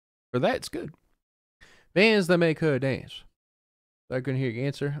For that, it's good. Bands that make her dance. I couldn't hear your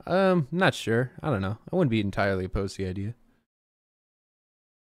answer. Not sure. I don't know. I wouldn't be entirely opposed to the idea.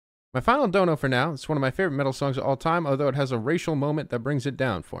 My final dono for now. It's one of my favorite metal songs of all time, although it has a racial moment that brings it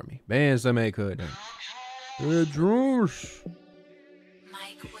down for me. Bands that make her dance. The drums.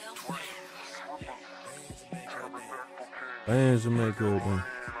 Bands that make her dance.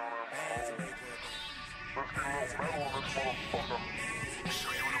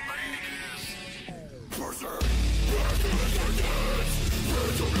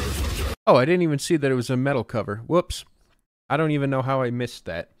 Oh, I didn't even see that it was a metal cover. Whoops. I don't even know how I missed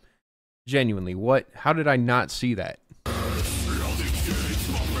that. Genuinely, what? How did I not see that?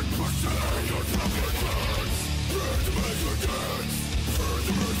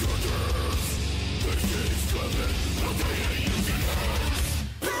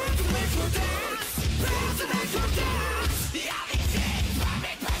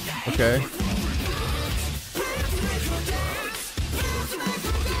 Okay.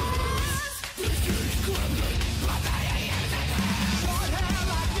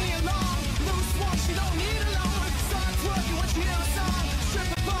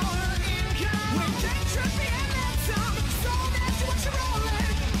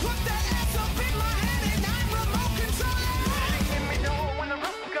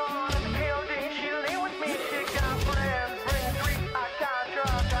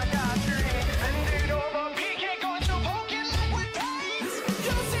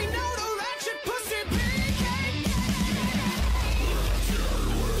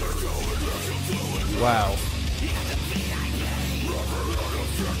 Wow.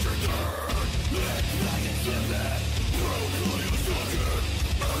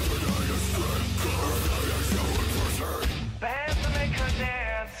 Bands to make her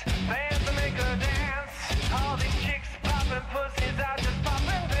dance, bands to make her dance. All these chicks popping pussies out just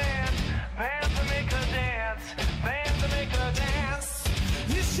popping bands. Bands to make her dance, bands to make her dance.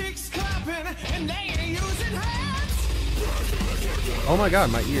 These chicks clapping and they ain't using hands. Oh my god,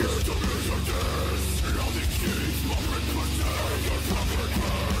 my ears.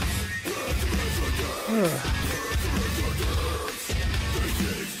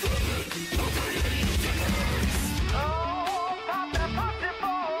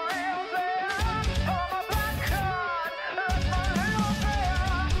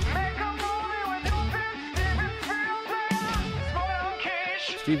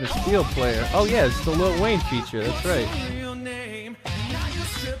 Steven Spiel player. Oh yeah, it's the Lil Wayne feature. That's right.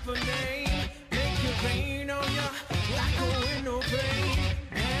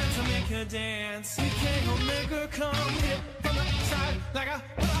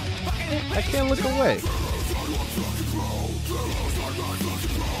 I can't look away.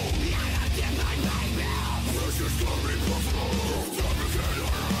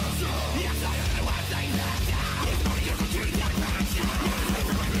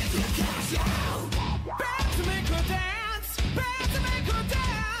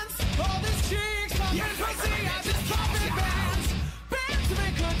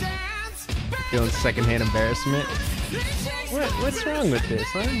 Feeling secondhand embarrassment. What's wrong with this,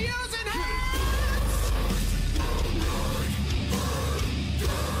 huh?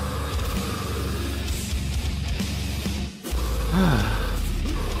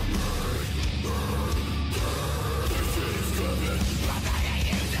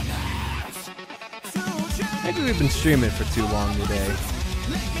 Maybe we've been streaming for too long today.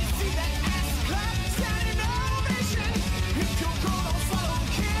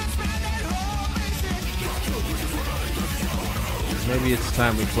 Maybe it's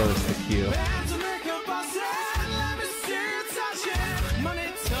time we close the queue.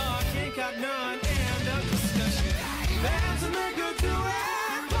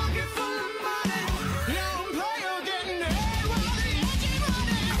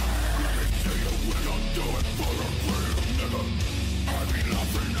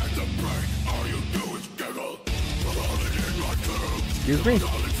 Excuse me?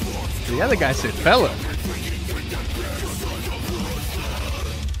 The other guy said fella.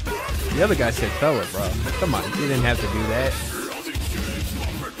 The other guy said fella, bro. Come on, you didn't have to do that.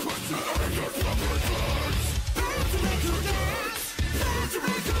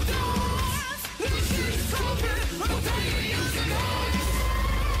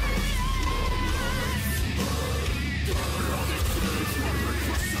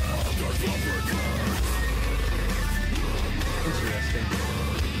 Interesting.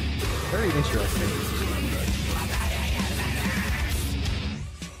 Very interesting.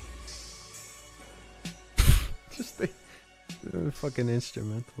 Just the fucking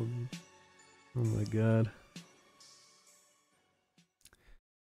instrumental. Oh my god.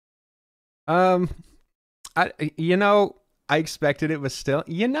 Um, I expected it, but still,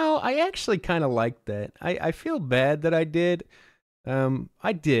 I actually kind of liked that. I feel bad that I did.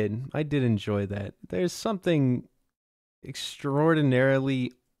 I did enjoy that. There's something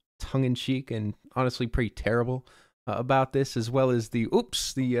extraordinarily tongue-in-cheek and honestly pretty terrible about this, as well as the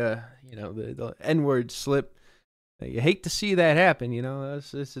the N-word slip. You hate to see that happen,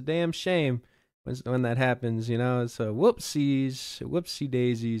 it's a damn shame when that happens, it's a whoopsie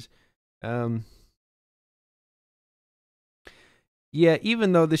daisies. Yeah,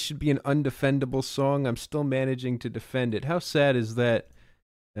 even though this should be an undefendable song, I'm still managing to defend it. How sad is that?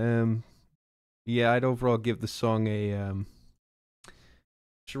 Yeah, I'd overall give the song a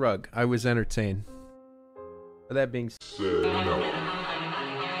shrug. I was entertained. But that being said, no.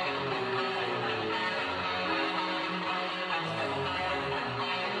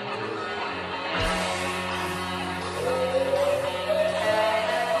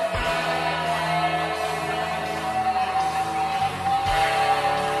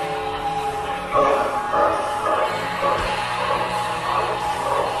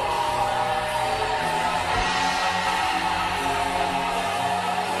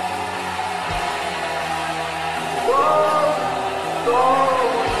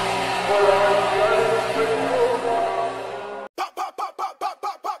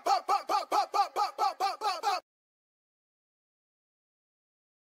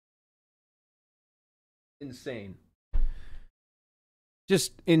 Insane.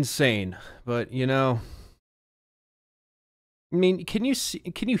 Just insane. But, I mean, can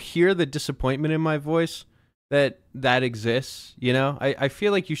you hear the disappointment in my voice that exists, I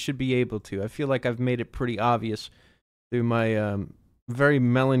feel like you should be able to. I feel like I've made it pretty obvious through my very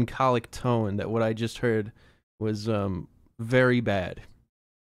melancholic tone that what I just heard was very bad,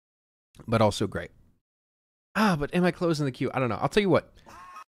 but also great. But am I closing the queue? I don't know. I'll tell you what.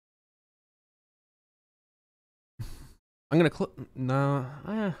 I'm gonna no,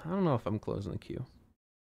 I don't know if I'm closing the queue.